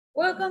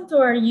Welcome to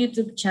our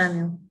YouTube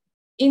channel.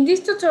 In this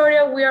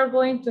tutorial, we are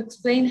going to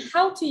explain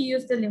how to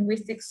use the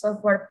linguistic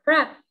software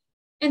Praat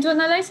and to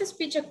analyze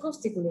speech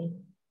acoustically.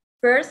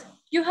 First,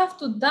 you have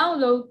to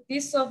download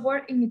this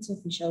software in its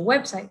official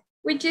website,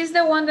 which is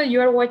the one that you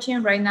are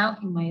watching right now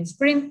in my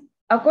screen.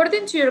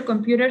 According to your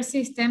computer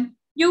system,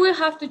 you will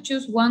have to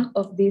choose one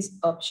of these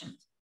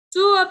options.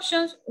 Two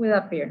options will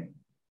appear.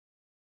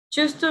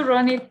 Choose to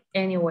run it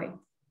anyway.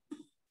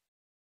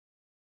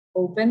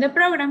 Open the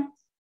program.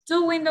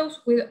 Two windows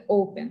will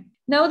open.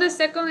 Now the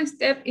second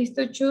step is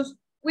to choose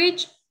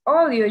which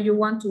audio you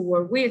want to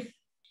work with.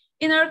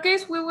 In our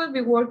case, we will be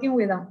working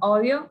with an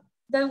audio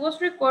that was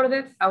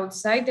recorded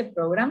outside the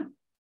program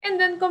and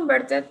then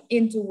converted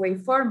into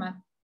WAV format.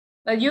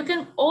 But you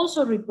can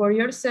also record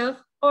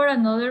yourself or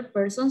another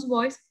person's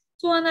voice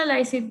to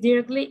analyze it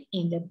directly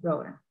in the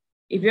program.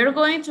 If you're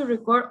going to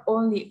record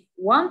only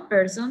one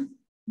person,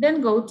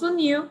 then go to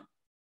New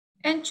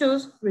and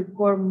choose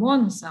Record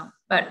Mono Sound.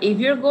 But if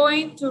you're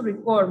going to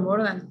record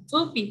more than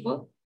two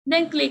people,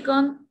 then click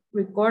on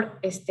Record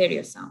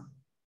Stereo Sound.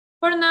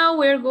 For now,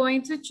 we're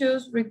going to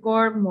choose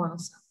Record Mono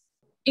Sound.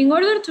 In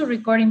order to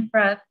record in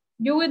Praat,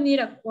 you will need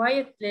a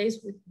quiet place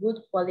with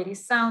good quality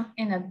sound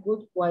and a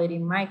good quality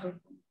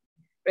microphone.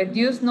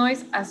 Reduce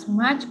noise as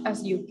much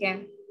as you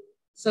can,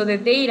 so the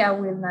data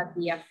will not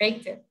be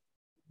affected.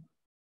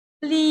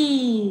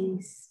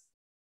 Please.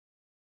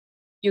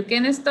 You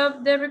can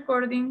stop the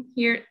recording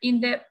here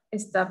in the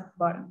stop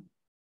button.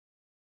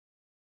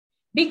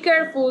 Be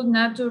careful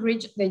not to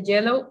reach the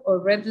yellow or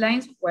red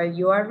lines while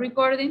you are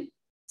recording,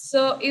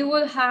 so it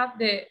will have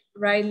the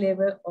right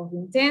level of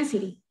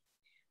intensity.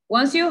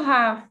 Once you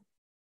have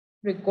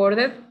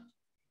recorded,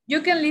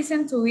 you can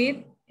listen to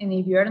it, and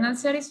if you are not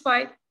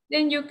satisfied,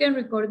 then you can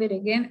record it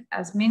again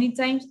as many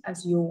times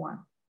as you want.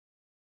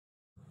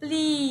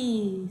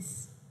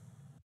 Please.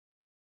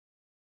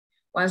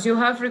 Once you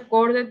have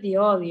recorded the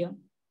audio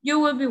you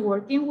will be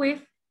working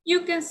with,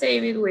 you can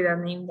save it with a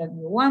name that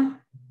you want.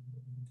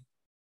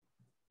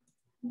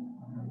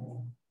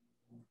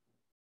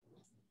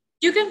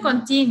 You can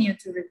continue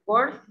to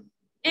record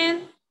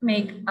and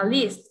make a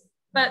list.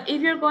 But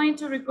if you're going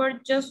to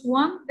record just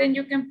one, then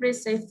you can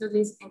press Save to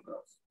List and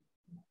close.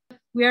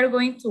 We are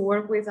going to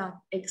work with an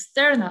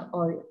external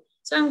audio,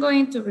 so I'm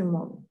going to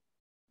remove it.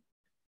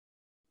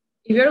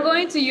 If you're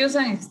going to use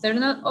an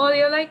external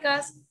audio like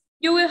us,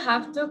 you will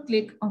have to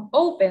click on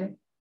Open.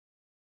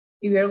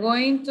 If you're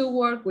going to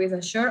work with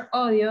a short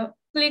audio,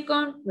 click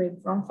on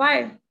Read from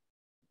File.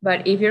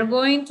 But if you're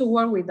going to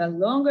work with a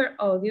longer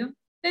audio,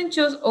 then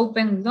choose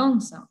Open Long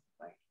Sound.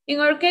 In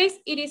our case,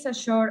 it is a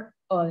short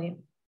audio.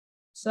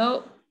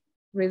 So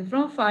Read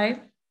from File.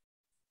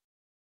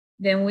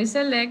 Then we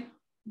select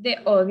the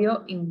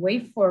audio in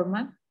WAV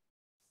format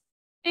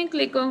and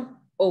click on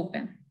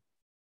Open.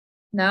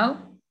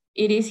 Now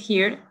it is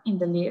here in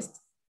the list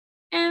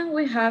and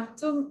we have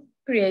to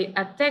create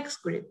a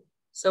text grid.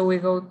 So we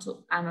go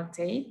to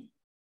Annotate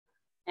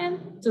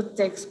and to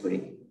Text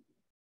Grid.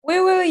 We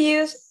will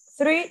use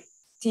 3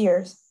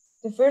 tiers.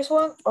 The first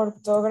one,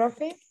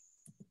 orthography.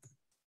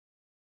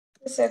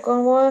 The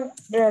second one,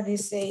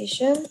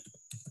 realization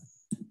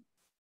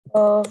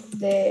of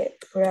the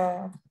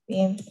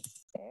grapheme text.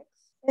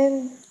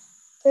 And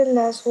the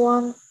last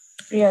one,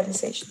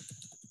 realization.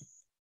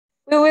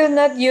 We will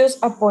not use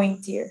a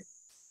point tier.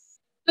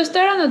 To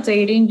start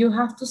annotating, you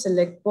have to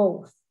select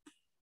both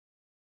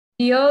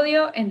the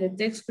audio and the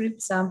text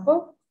script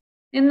sample,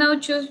 and now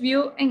choose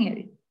View and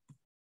Edit.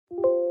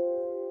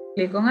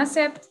 Click on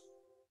Accept,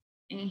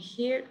 and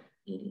here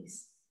it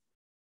is.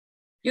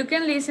 You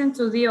can listen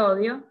to the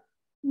audio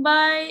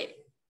by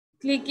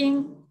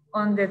clicking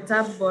on the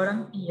tab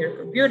button in your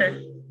computer.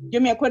 Yo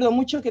me acuerdo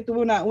mucho que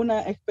tuve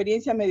una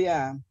experiencia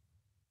media.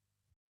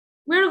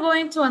 We're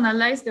going to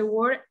analyze the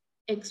word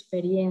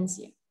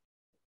experiencia.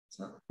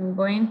 So I'm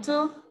going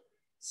to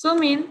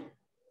zoom in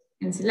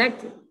and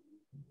select it,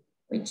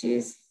 which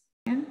is,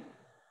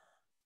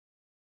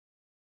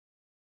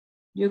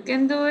 you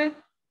can do it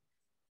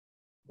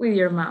with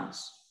your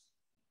mouse.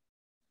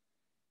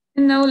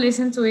 And now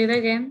listen to it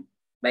again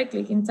by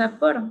clicking tab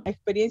button.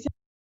 Experiencia.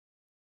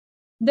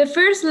 The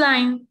first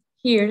line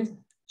here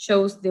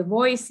shows the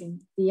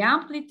voicing, the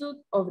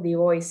amplitude of the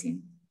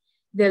voicing.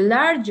 The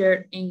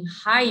larger and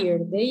higher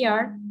they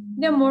are,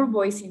 the more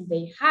voicing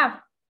they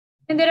have.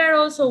 And there are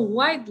also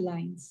white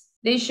lines.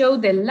 They show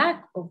the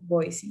lack of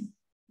voicing.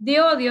 The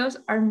audios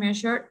are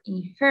measured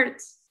in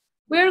hertz.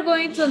 We are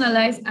going to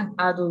analyze an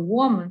adult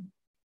woman.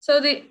 So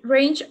the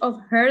range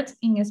of hertz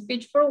in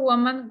speech for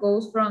woman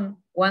goes from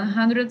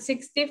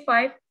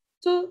 165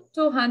 to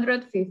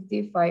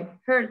 255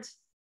 hertz.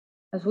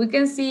 As we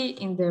can see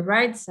in the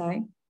right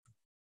side,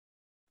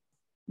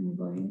 I'm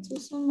going to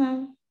zoom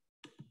out,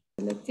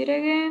 select it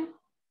again,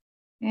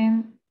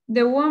 and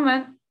the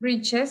woman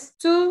reaches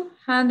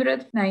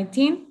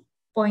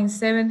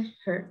 219.7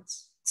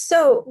 hertz.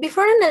 So,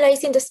 before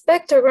analyzing the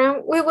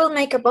spectrogram, we will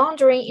make a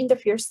boundary in the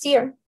first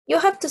tier. You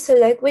have to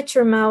select with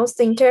your mouse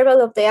the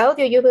interval of the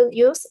audio you will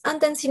use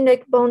and then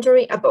select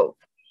boundary above.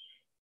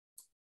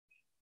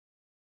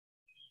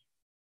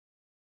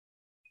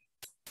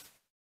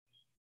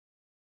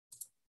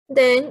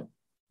 Then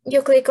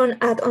you click on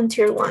Add on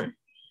Tier 1.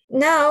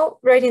 Now,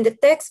 write in the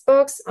text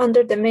box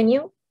under the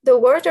menu the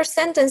word or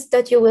sentence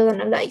that you will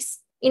analyze.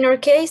 In our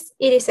case,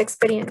 it is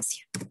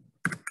experiencia.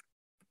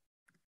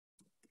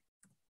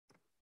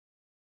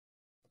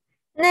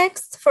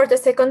 Next, for the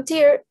second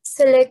tier,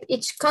 select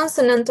each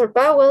consonant or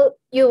vowel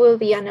you will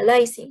be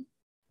analyzing.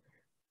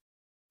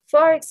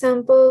 For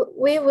example,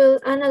 we will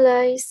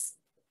analyze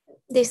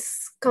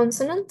this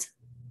consonant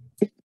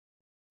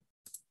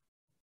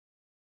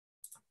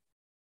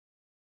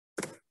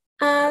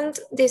and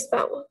this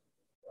vowel.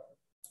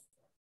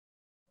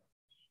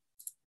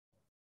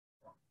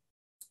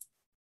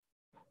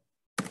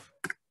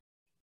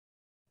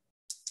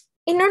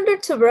 In order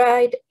to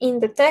write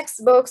in the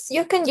text box,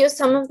 you can use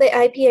some of the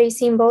IPA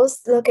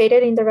symbols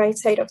located in the right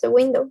side of the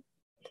window.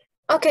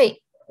 Okay,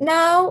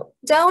 now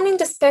down in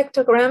the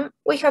spectrogram,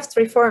 we have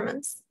three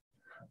formants.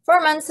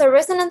 Formants are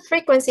resonant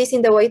frequencies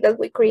in the way that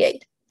we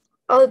create.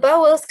 All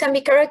vowels can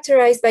be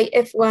characterized by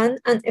F1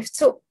 and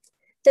F2.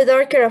 The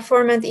darker a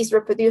formant is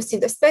reproduced in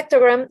the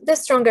spectrogram, the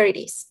stronger it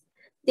is.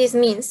 This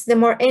means the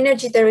more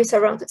energy there is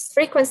around its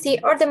frequency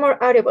or the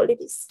more audible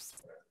it is.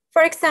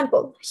 For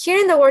example, here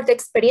in the word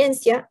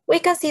experiencia, we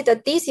can see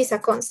that this is a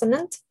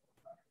consonant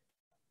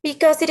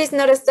because it is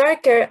not as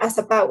darker as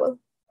a vowel,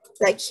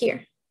 like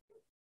here.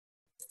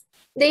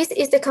 This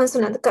is the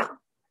consonant K.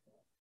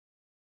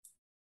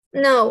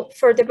 Now,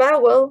 for the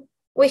vowel,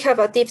 we have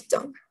a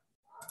diphthong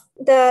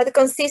that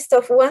consists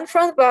of one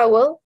front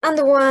vowel and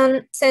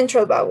one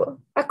central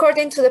vowel,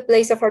 according to the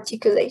place of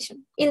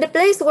articulation. In the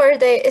place where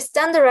the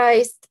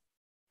standardized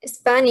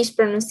Spanish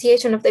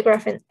pronunciation of the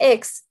grapheme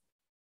X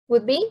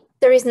would be,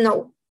 there is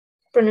no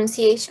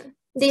pronunciation.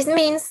 This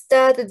means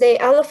that the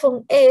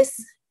allophone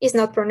S is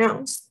not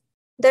pronounced.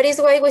 That is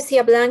why we see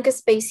a blank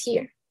space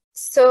here.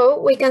 So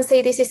we can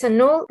say this is a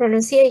null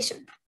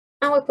pronunciation,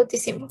 and we put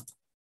this symbol.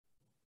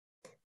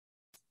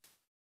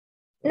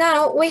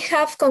 Now we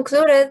have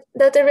concluded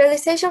that the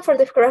realization for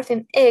the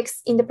grapheme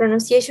X in the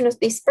pronunciation of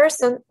this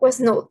person was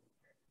null.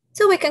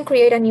 So we can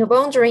create a new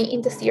boundary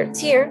in the third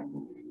tier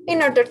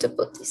in order to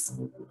put this.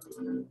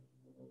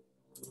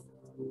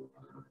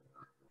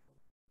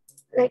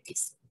 Like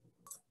this.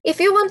 If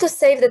you want to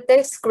save the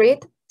text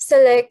grid,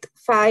 select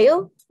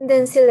File,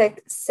 then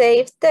select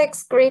Save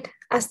Text Grid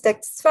as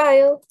text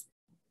file,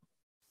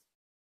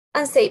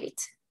 and save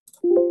it.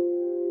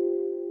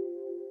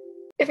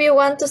 If you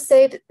want to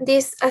save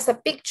this as a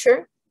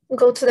picture,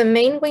 go to the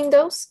main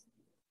windows,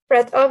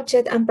 Praat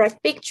Object and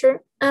Praat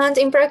Picture, and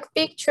in Praat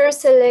Picture,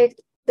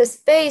 select the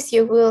space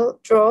you will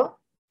draw,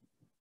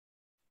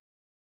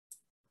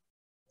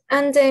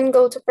 and then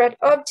go to Praat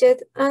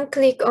Object and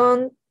click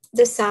on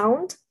the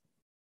sound.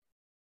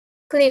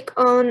 Click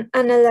on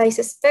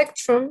Analyze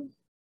Spectrum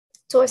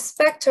to a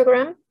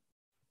spectrogram.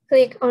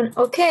 Click on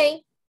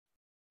OK.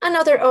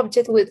 Another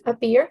object will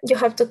appear. You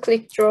have to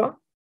click Draw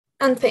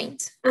and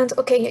Paint and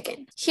OK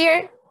again.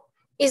 Here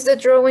is the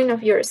drawing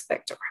of your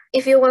spectrogram.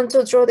 If you want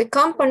to draw the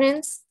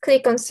components,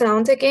 click on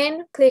Sound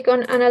again. Click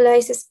on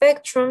Analyze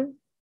Spectrum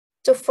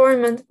to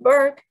format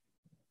Berg.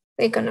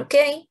 Click on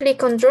OK.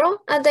 Click on Draw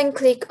and then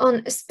click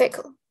on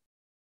Speckle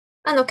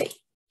and OK.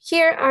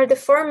 Here are the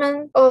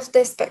formats of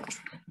the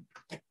spectrum.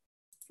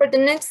 For the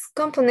next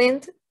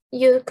component,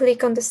 you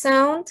click on the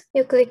sound,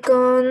 you click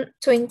on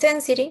to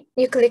intensity,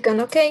 you click on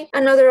OK,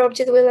 another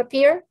object will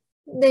appear,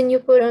 then you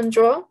put on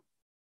draw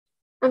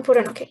and put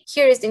on OK.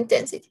 Here is the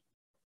intensity.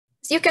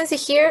 As you can see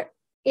here,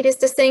 it is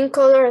the same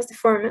color as the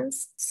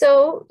formants.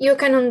 So you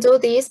can undo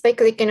this by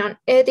clicking on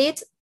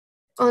Edit,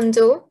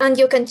 Undo, and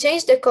you can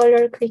change the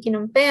color clicking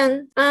on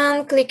Pen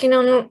and clicking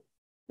on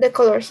the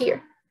color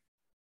here.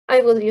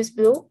 I will use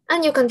blue,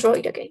 and you can draw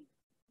it again.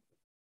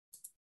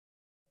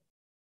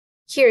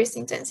 Here is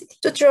intensity.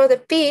 To draw the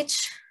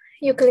pitch,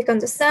 you click on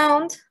the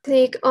sound,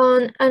 click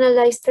on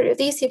Analyze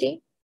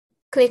Periodicity,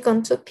 click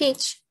on To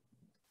Pitch,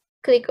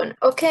 click on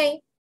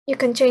OK. You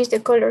can change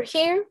the color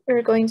here.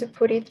 We're going to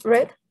put it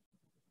red.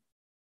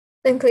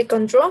 Then click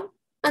on Draw,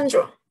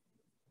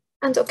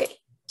 and OK.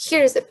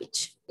 Here is the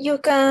pitch. You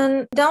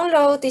can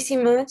download this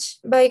image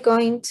by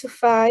going to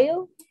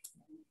File,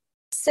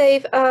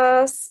 Save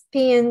as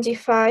PNG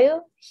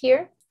file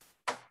here,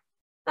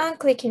 and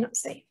clicking on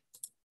Save.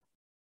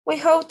 We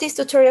hope this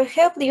tutorial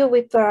helped you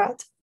with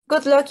Praat.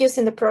 Good luck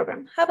using the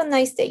program. Have a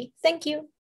nice day. Thank you.